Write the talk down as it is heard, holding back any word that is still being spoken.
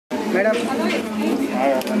Madam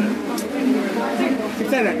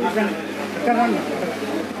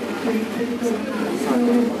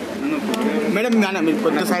madam అన్న మీరు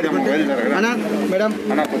కొంచెం సైడ్ అన్న మేడం మేడం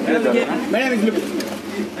మేడం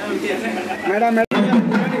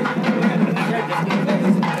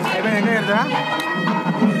అయిపోయింది ఎక్కడ వెళ్తారా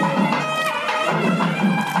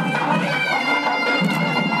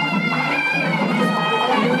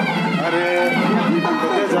అరే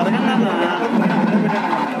జరగండి అన్న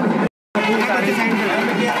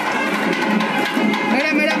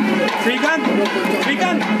మేడం మేడం శ్రీకాంత్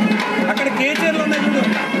శ్రీకాంత్ అక్కడ కేచర్లు ఉన్నాయి చూడు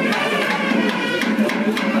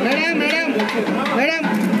మేడం మేడం మేడం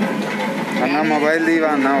అన్న మొబైల్ దీవా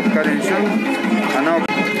అన్న ఒక్క నిమిషం అన్న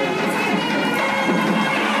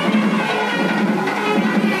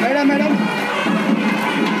madam madam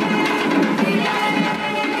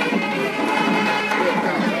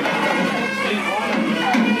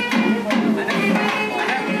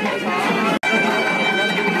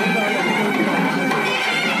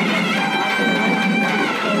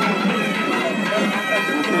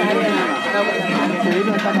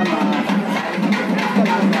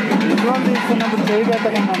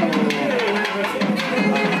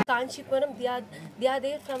Kanchipuram, they are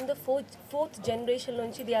there from the fourth generation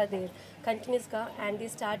lonchi they are there continuous ka, and they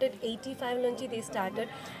started 85 lonchi they started,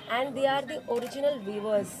 and they are the original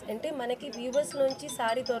weavers. Ante manaki weavers lonchi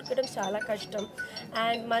sari dorkadam chaala kashtam,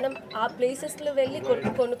 and manam aa places lo velli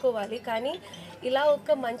konukovali. Kani ila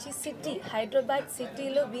oka manchi city Hyderabad city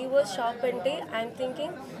lo weavers shop ante I am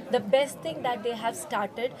thinking the best thing that they have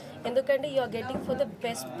started, endukante you are getting for the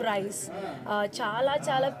best price. Chaala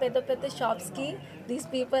pedda shops ki these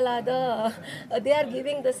people are they are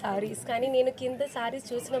giving the sarees. Kani nenu kinda sarees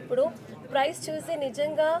chusinapudu price chuse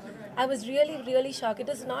nijanga I was really shocked.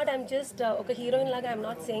 It is not I'm just oka heroine laga I'm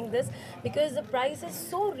not saying this, because the price is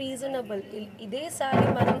so reasonable. Ide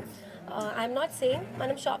saree manam I'm not saying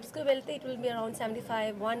manam shops ku velte it will be around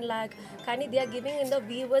 75 1 lakh, kani they are giving in the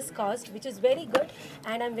weavers cost, which is very good,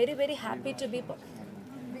 and I'm very happy to be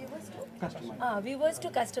viewers to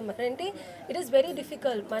customer. Ante it is very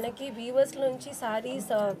difficult manaki viewers nunchi sarees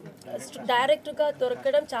direct ga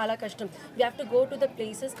dorkadam chaala kashtam. We have to go to the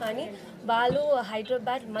places, kani vaalu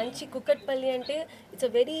Hyderabad manchi Kukatpally ante it's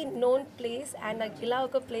a very known place, and ila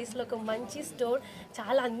oka place lo oka manchi store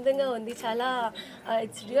chaala andanga undi, chaala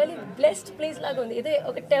it's really blessed place laga undi. Ide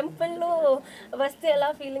oka temple lo vaste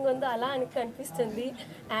ela feeling undo ala ani kanipistundi.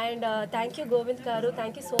 And thank you Govind garu,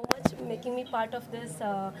 thank you so much making me part of this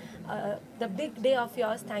the big day of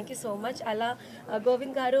yours. Thank you so much. Ala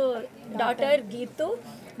Govind garu daughter Geetu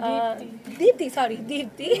Deepthi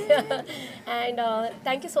and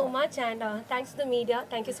thank you so much, and thanks to the media,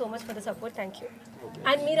 thank you so much for the support. Thank you,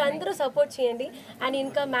 and meer andaru support cheyandi. And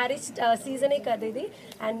inka marriage season e kada idi,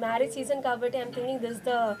 and marriage season kabatti I'm thinking this is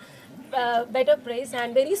the better praise,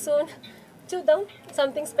 and very soon చూద్దాం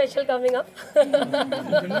something special coming up.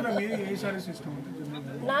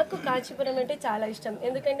 నాకు కాంచీపురం అంటే చాలా ఇష్టం,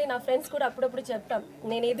 ఎందుకంటే నా friends కూడా అప్పుడప్పుడు చెప్తాం,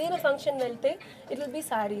 నేను ఏదైనా ఫంక్షన్ వెళ్తే it will be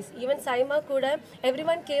saris. Even SIIMA కూడా every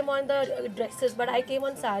one came on the dresses, but I came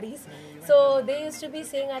on saris. So they use to be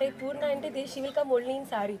saying అరే పూర్ణ అంటే she will come only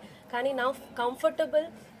in sorry, కానీ నా కంఫర్టబుల్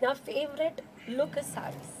నా favourite look is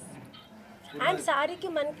saris. And సారీకి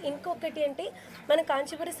మనకి ఇంకొకటి అంటే మనం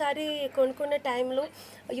కాంచీపురం సారీ కొనుక్కున్న టైంలో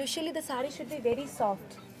usually the sorry should be very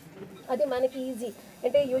soft, అది మనకి ఈజీ.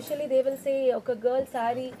 అంటే యూజువల్లీ దే విల్ సే ఒక గర్ల్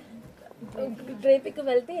సారీ డ్రేపింగ్కి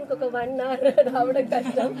వెళ్తే ఇంకొక 1 hour రావడం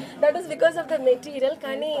కష్టం. That is because of the material.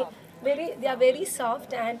 కానీ they are very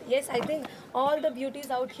soft, and yes, I think all the beauties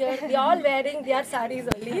out here they all wearing their sarees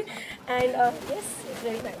only, and yes, it's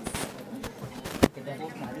very nice.